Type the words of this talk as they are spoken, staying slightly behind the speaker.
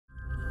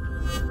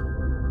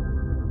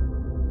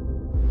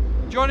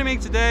Joining me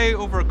today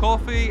over a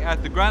coffee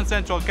at the Grand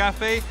Central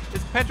Cafe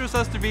is Petras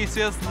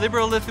Auštrevičius,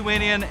 Liberal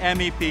Lithuanian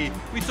MEP.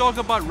 We talk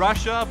about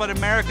Russia, about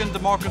American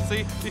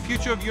democracy, the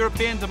future of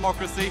European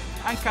democracy,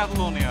 and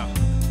Catalonia.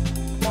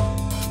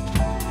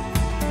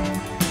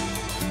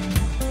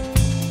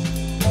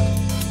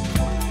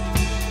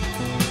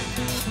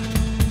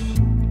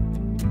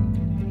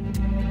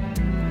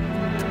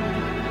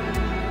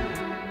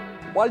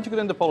 Why did you get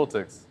into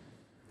politics?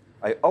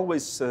 I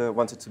always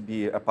wanted to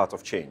be a part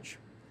of change.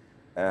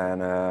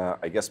 And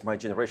I guess my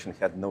generation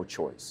had no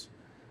choice.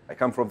 I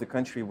come from the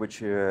country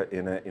which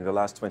in the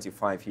last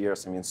 25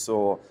 years,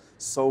 saw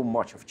so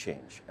much of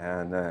change.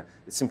 And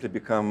it simply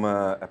become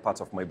a part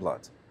of my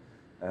blood.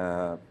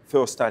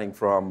 First starting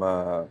from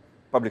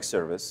public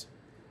service,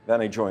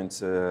 then I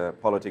joined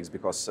politics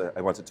because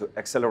I wanted to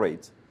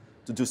accelerate,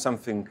 to do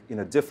something in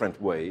a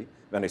different way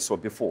than I saw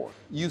before.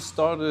 You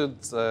started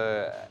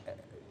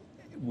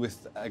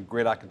with a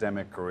great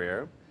academic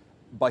career.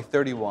 By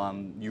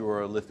 31, you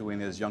were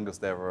Lithuania's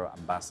youngest ever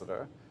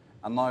ambassador.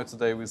 And now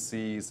today we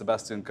see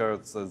Sebastian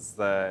Kurz as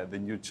the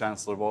new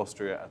Chancellor of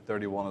Austria at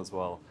 31 as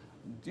well.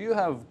 Do you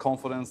have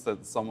confidence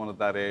that someone at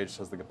that age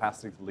has the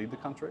capacity to lead the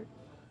country?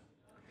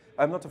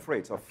 I'm not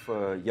afraid of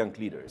young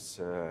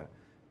leaders.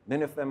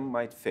 Many of them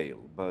might fail,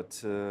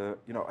 but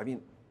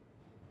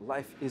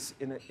life is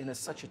in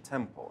such a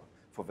tempo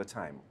for the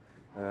time.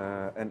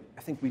 And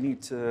I think we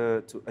need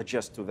to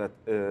adjust to that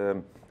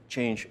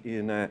change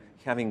in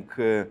having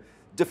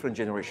different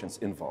generations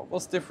involved.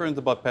 What's different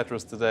about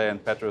Petras today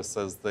and Petras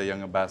as the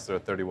young ambassador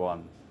at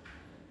 31?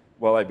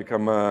 Well, I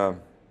become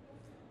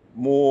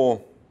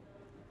more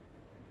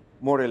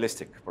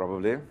realistic,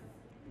 probably.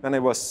 Then I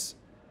was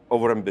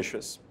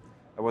overambitious.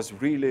 I was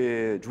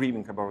really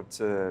dreaming about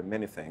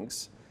many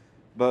things,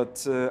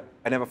 but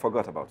I never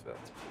forgot about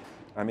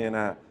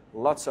that.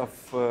 Lots of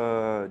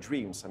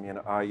dreams,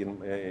 are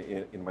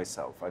in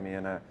myself.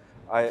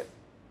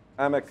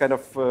 I'm a kind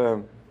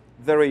of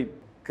very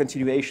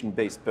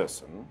continuation-based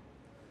person.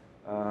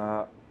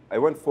 I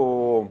went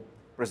for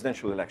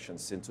presidential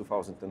elections in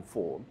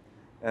 2004,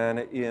 and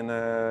in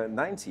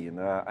 19,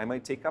 I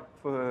might take up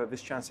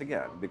this chance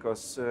again,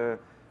 because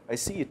I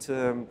see it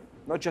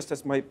not just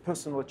as my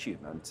personal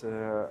achievement,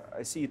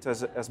 I see it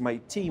as my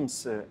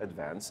team's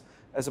advance,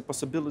 as a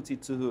possibility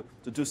to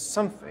do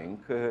something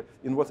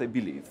in what I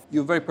believe.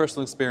 You have very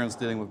personal experience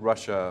dealing with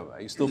Russia.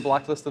 Are you still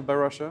blacklisted by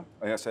Russia?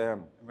 Yes, I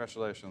am.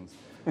 Congratulations.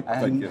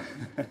 Thank you.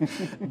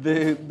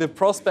 the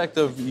prospect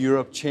of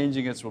Europe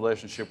changing its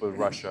relationship with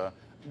Russia,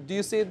 do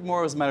you see it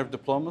more as a matter of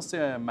diplomacy,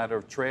 a matter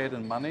of trade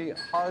and money?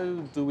 How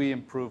do we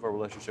improve our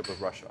relationship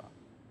with Russia?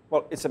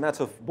 Well, it's a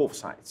matter of both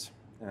sides.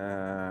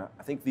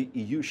 I think the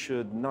EU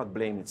should not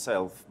blame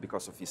itself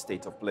because of the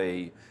state of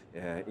play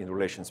in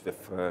relations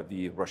with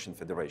the Russian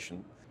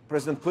Federation.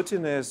 President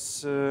Putin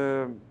is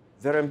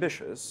very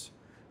ambitious,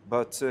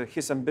 but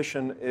his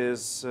ambition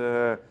is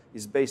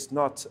based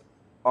not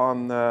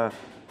on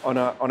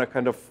a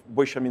kind of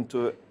wish,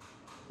 to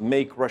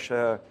make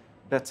Russia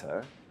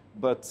better,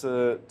 but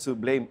to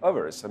blame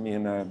others.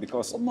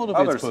 Because what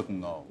motivates others...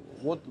 Putin, though?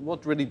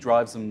 What really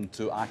drives him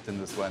to act in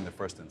this way in the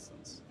first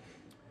instance?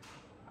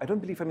 I don't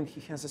believe,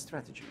 he has a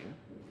strategy.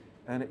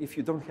 And if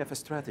you don't have a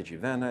strategy,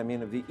 then,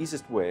 the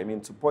easiest way,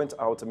 to point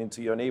out,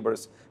 to your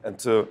neighbors and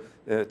to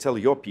tell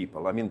your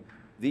people,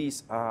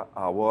 these are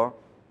our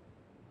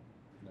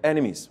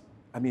enemies.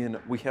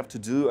 We have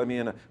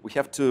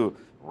to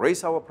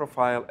raise our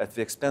profile at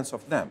the expense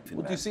of them.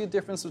 Well, do you see a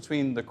difference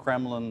between the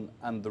Kremlin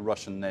and the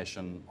Russian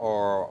nation,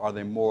 or are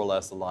they more or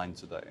less aligned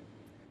today?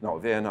 No,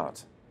 they are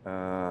not.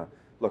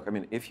 Look,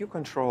 if you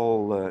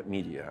control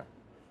media,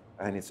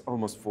 and it's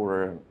almost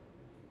for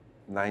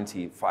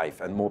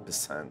 95 and more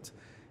 %,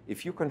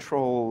 if you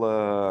control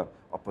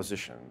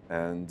opposition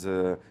and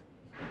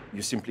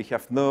you simply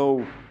have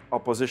no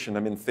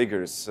opposition,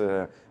 figures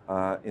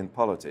in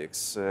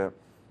politics,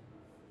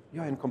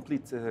 you're in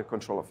complete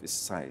control of the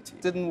society.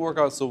 It didn't work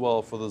out so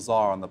well for the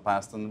Tsar in the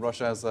past, and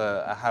Russia has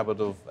a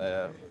habit of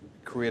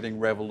creating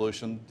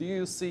revolution. Do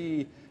you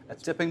see a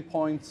tipping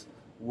point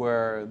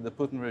where the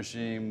Putin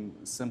regime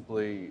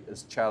simply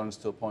is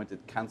challenged to a point it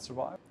can't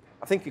survive?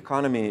 I think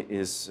economy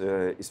is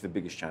the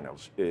biggest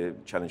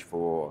challenge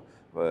for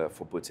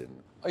Putin.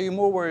 Are you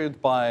more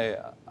worried by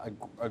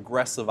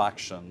aggressive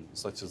action,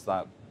 such as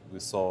that we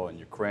saw in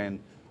Ukraine,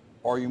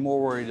 or are you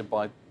more worried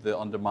about the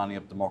undermining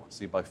of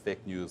democracy by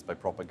fake news, by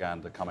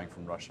propaganda coming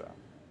from Russia?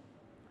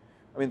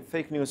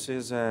 Fake news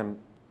is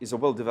a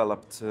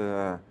well-developed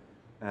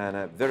and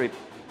a very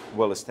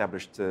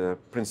well-established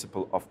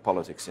principle of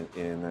politics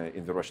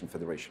in the Russian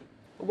Federation.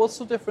 But what's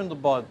so different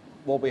about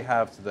what we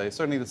have today?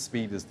 Certainly the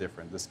speed is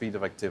different, the speed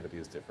of activity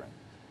is different,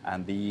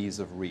 and the ease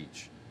of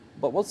reach.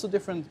 But what's the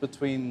difference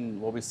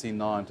between what we see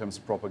now in terms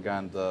of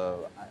propaganda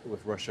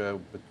with Russia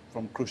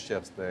from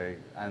Khrushchev's day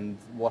and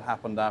what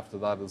happened after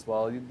that as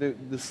well?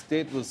 The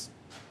state was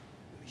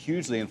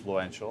hugely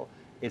influential.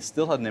 It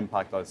still had an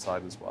impact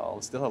outside as well.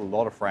 It still had a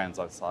lot of friends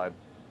outside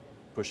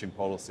pushing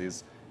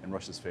policies in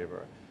Russia's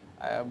favor.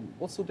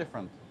 What's so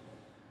different?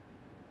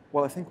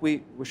 Well, I think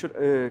we should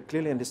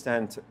clearly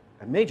understand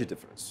a major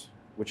difference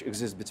which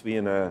exists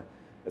between,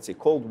 let's say,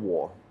 Cold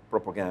War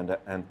propaganda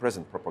and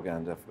present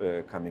propaganda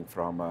coming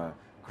from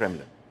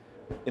Kremlin.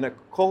 In a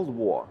Cold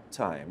War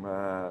time,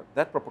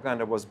 that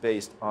propaganda was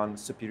based on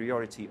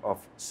superiority of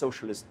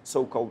socialist,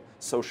 so-called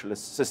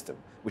socialist system,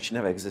 which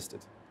never existed,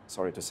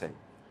 sorry to say.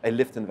 I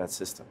lived in that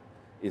system.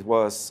 It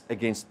was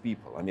against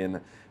people. I mean,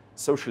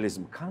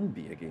 socialism can't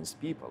be against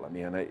people. I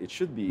mean, it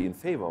should be in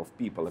favor of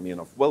people, I mean,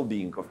 of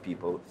well-being of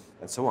people,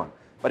 and so on.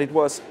 But it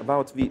was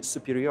about the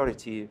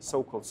superiority,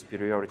 so-called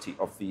superiority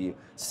of the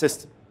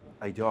system,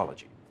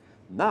 ideology.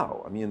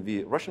 Now, I mean,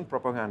 the Russian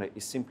propaganda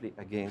is simply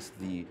against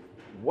the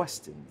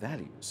Western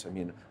values, I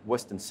mean,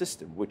 Western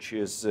system, which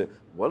is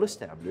well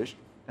established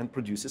and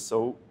produces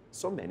so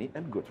many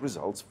and good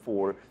results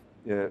for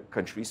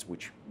countries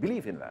which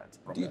believe in that.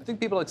 Do you think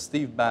people like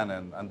Steve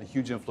Bannon and the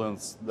huge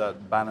influence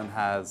that Bannon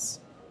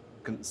has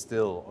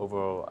still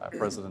over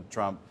President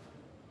Trump,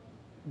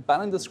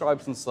 Bannon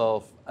describes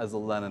himself as a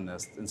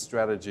Leninist in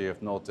strategy,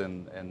 if not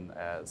in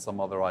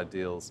some other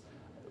ideals,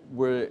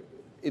 where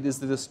it is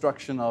the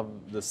destruction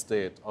of the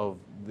state, of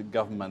the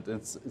government.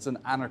 It's an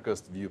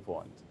anarchist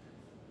viewpoint.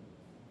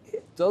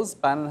 Does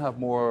Bannon have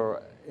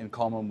more in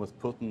common with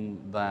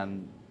Putin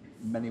than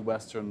many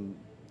Western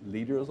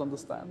leaders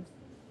understand?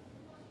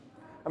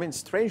 I mean,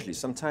 strangely,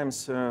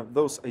 sometimes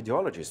those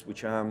ideologies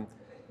which are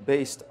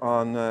based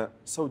on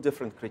so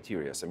different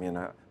criteria, I mean,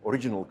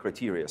 original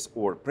criteria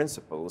or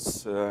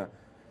principles,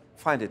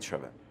 find each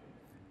other.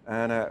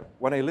 And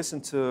when I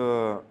listen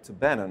to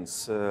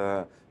Bannon's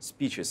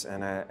speeches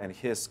and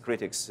his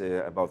critics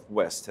about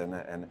West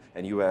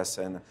and US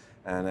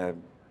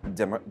and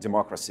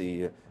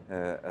democracy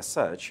as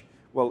such,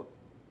 well,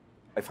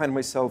 I find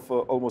myself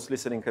almost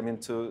listening, I mean,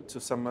 to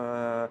some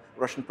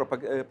Russian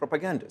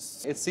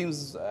propagandists. It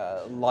seems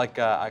like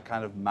a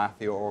kind of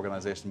mafia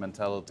organization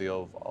mentality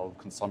of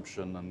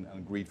consumption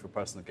and greed for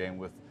personal gain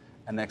with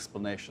an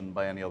explanation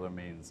by any other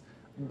means.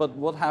 But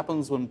what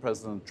happens when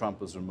President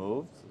Trump is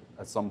removed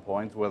at some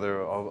point,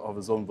 whether of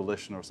his own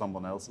volition or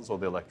someone else's or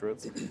the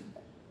electorate's?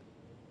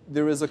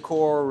 There is a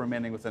core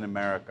remaining within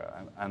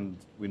America, and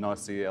we now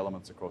see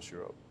elements across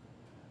Europe,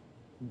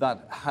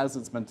 that has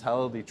its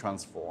mentality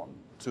transformed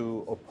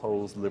to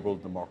oppose liberal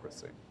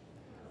democracy.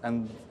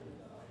 And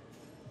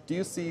do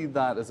you see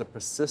that as a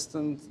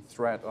persistent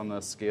threat on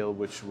a scale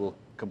which will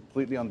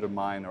completely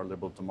undermine our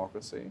liberal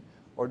democracy?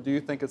 Or do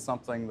you think it's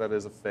something that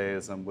is a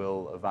phase and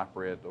will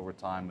evaporate over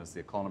time as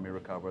the economy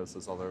recovers,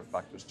 as other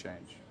factors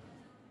change?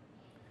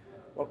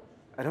 Well,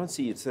 I don't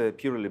see it's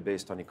purely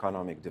based on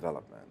economic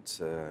development.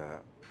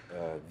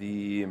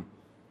 The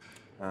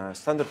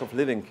standard of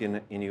living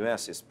in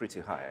US is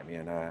pretty high. I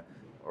mean,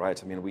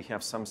 right, I mean, we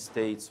have some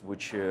states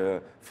which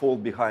fall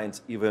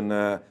behind even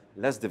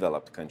less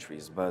developed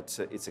countries, but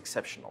it's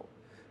exceptional.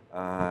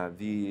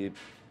 The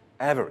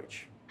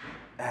average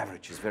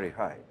is very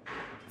high.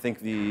 I think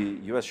the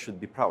US should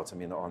be proud, I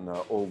mean, on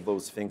all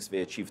those things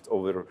they achieved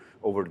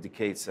over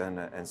decades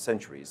and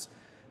centuries.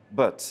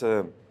 But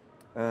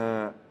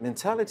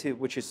mentality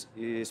which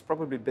is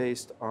probably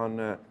based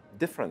on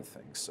different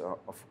things,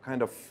 of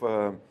kind of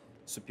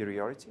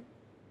superiority,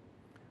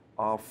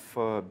 of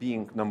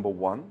being number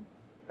one.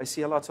 I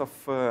see a lot of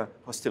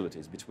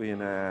hostilities between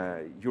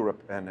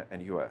Europe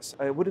and US.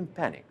 I wouldn't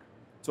panic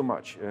too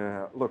much.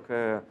 Look,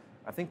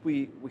 I think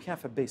we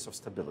have a base of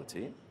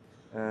stability.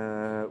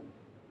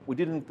 We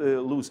didn't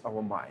lose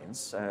our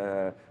minds.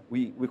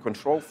 We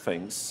control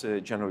things,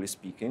 generally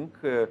speaking.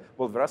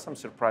 Well, there are some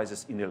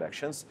surprises in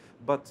elections,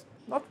 but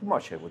not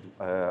much,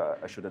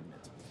 I should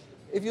admit.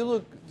 If you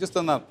look just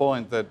on that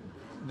point, that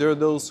there are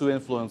those who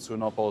influence who are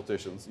not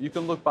politicians. You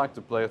can look back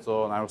to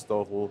Plato and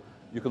Aristotle.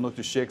 You can look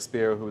to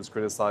Shakespeare, who was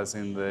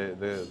criticizing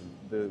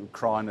the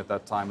crown at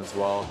that time as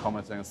well,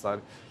 commenting on that.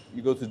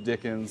 You go to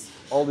Dickens.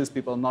 All these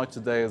people now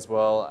today as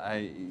well.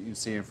 You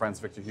see in France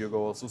Victor Hugo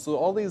also. So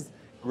all these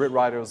great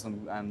writers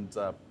and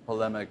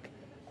polemic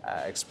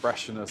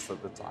expressionists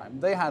at the time,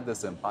 they had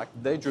this impact.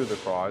 They drew the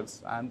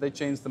crowds and they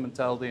changed the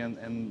mentality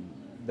in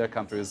their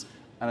countries,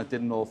 and it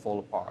didn't all fall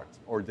apart,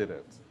 or did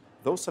it?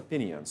 Those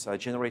opinions are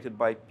generated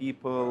by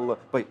people,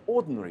 by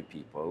ordinary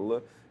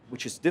people,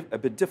 which is a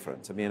bit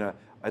different. I mean,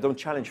 I don't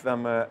challenge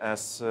them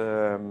as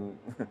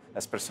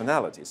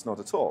personalities, not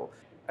at all.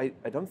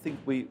 I don't think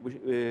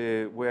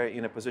we're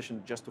in a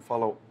position just to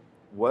follow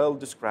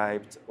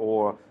well-described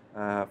or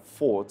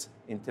thought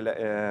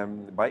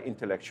by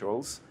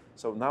intellectuals.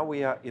 So now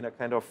we are in a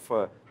kind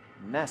of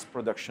mass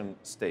production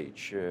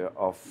stage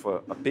of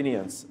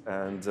opinions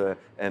and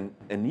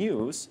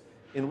news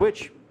in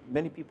which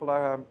many people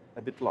are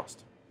a bit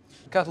lost.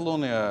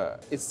 Catalonia,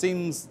 it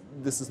seems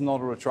this is not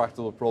a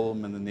retractable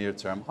problem in the near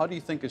term. How do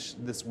you think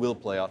this will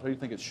play out? How do you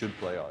think it should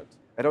play out?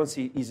 I don't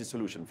see easy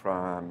solution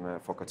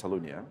for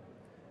Catalonia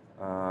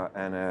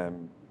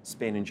and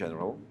Spain in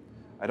general.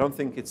 I don't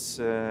think it's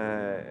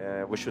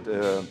we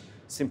should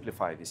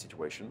simplify the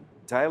situation.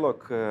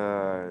 Dialogue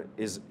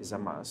is a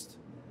must,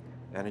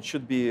 and it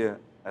should be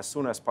as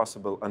soon as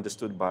possible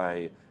understood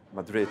by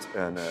Madrid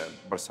and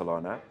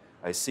Barcelona.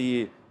 I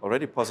see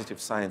already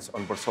positive signs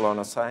on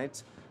Barcelona's side.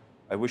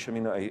 I wish, I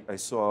mean, I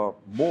saw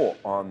more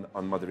on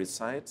Madrid's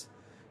side.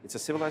 It's a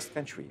civilized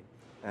country,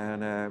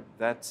 and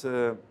that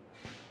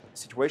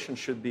situation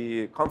should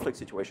be, conflict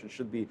situation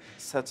should be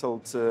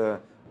settled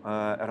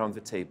around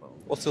the table.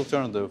 What's the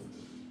alternative?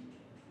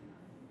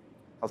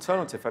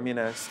 Alternative, I mean,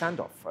 a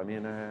standoff. I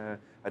mean,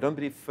 I don't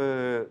believe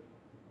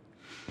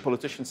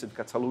politicians in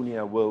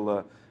Catalonia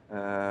will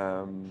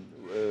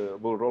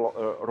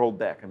roll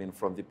back, I mean,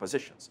 from the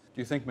positions.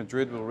 Do you think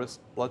Madrid will risk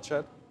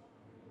bloodshed?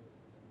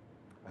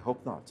 I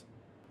hope not.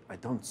 I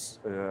don't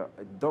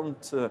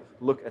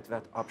look at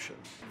that option.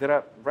 There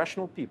are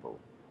rational people.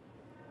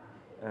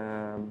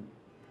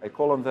 I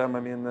call on them, I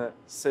mean,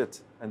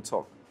 sit and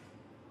talk.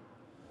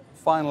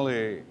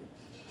 Finally,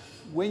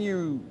 when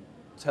you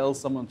tell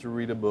someone to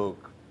read a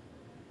book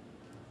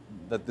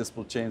that this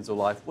will change their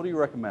life, what do you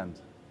recommend?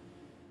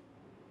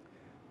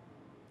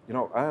 You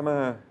know, I'm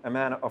a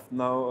man of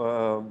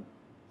no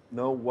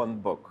one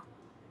book.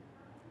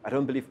 I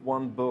don't believe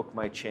one book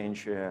might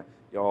change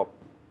your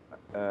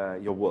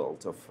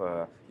world, of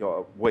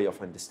your way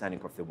of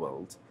understanding of the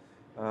world.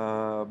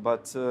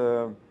 But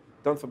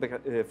don't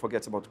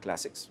forget about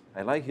classics.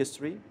 I like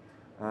history.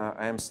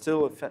 I am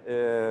still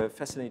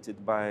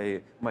fascinated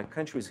by my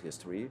country's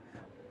history,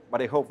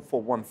 but I hope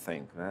for one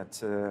thing,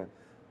 that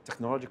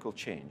technological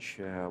change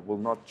will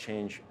not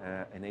change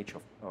an age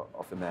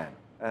of a man.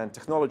 And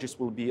technologies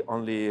will be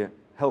only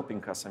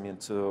helping us, I mean,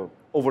 to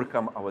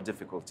overcome our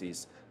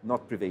difficulties,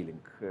 not prevailing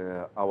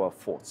our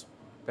faults.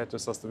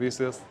 Petras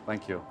Auštrevičius,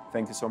 thank you.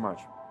 Thank you so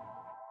much.